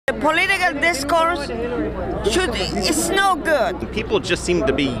political discourse it's no good. People just seem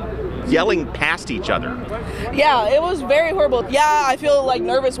to be yelling past each other. Yeah, it was very horrible. Yeah, I feel like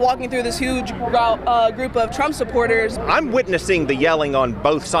nervous walking through this huge group of Trump supporters. I'm witnessing the yelling on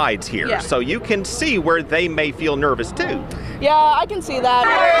both sides here, yeah. So you can see where they may feel nervous too. Yeah, I can see that.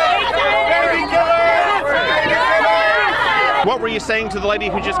 What were you saying to the lady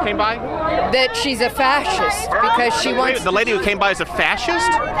who just came by? That she's a fascist because she wants... The lady who came by is a fascist?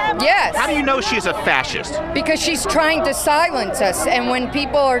 Yes. How do you know she's a fascist? Because she's trying to silence us, and when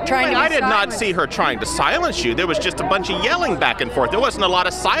people are trying to I did not see her trying to silence you. There was just a bunch of yelling back and forth. There wasn't a lot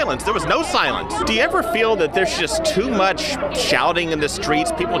of silence. There was no silence. Do you ever feel that there's just too much shouting in the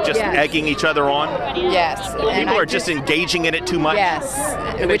streets, people just egging each other on? Yes. People are just engaging in it too much?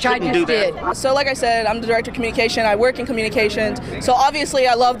 Yes, which I just did. So like I said, I'm the director of communication. I work in communications. So obviously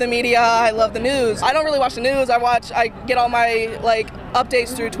I love the media. I love the news. I don't really watch the news. I get all my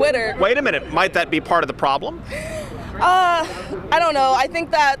updates through Twitter. Wait a minute. Might that be part of the problem? I don't know. I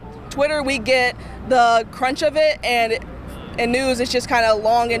think that Twitter, we get the crunch of it, and news is just kind of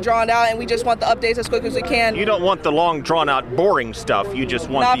long and drawn out, and we just want the updates as quick as we can. You don't want the long, drawn-out, boring stuff. You just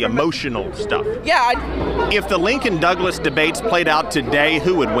want the emotional stuff. Yeah. If the Lincoln-Douglas debates played out today,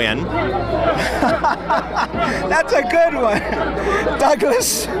 who would win? That's a good one.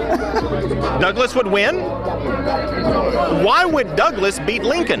 Douglas. Douglas would win? Why would Douglas beat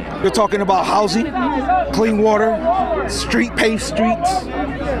Lincoln? You're talking about housing, clean water, paved streets.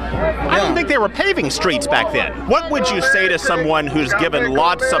 I don't think they were paving streets back then. What would you say to someone who's given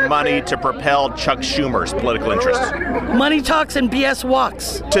lots of money to propel Chuck Schumer's political interests? Money talks and BS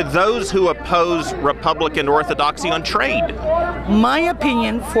walks. To those who oppose Republican orthodoxy on trade? My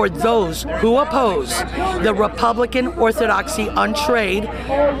opinion for those who oppose the Republican orthodoxy on trade,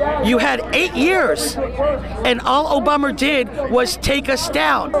 you had 8 years, and all Obama did was take us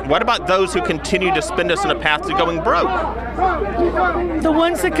down. What about those who continue to spin us in a path to going broke? The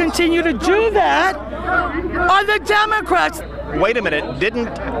ones that continue to do that are the Democrats. Wait a minute,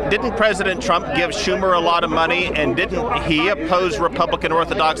 didn't President Trump give Schumer a lot of money, and didn't he oppose Republican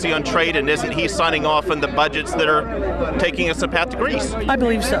orthodoxy on trade, and isn't he signing off on the budgets that are taking us a path to Greece? I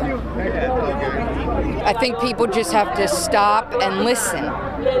believe so. I think people just have to stop and listen.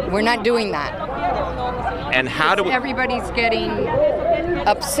 We're not doing that. And how do we... Everybody's getting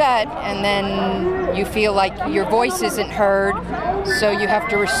upset, and then you feel like your voice isn't heard, so you have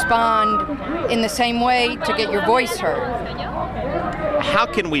to respond in the same way to get your voice heard. How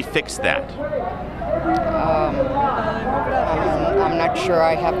can we fix that? I'm not sure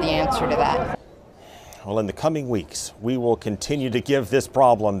I have the answer to that. Well, in the coming weeks, we will continue to give this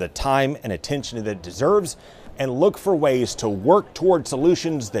problem the time and attention that it deserves and look for ways to work toward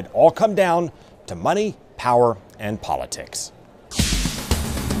solutions that all come down to money, power, and politics.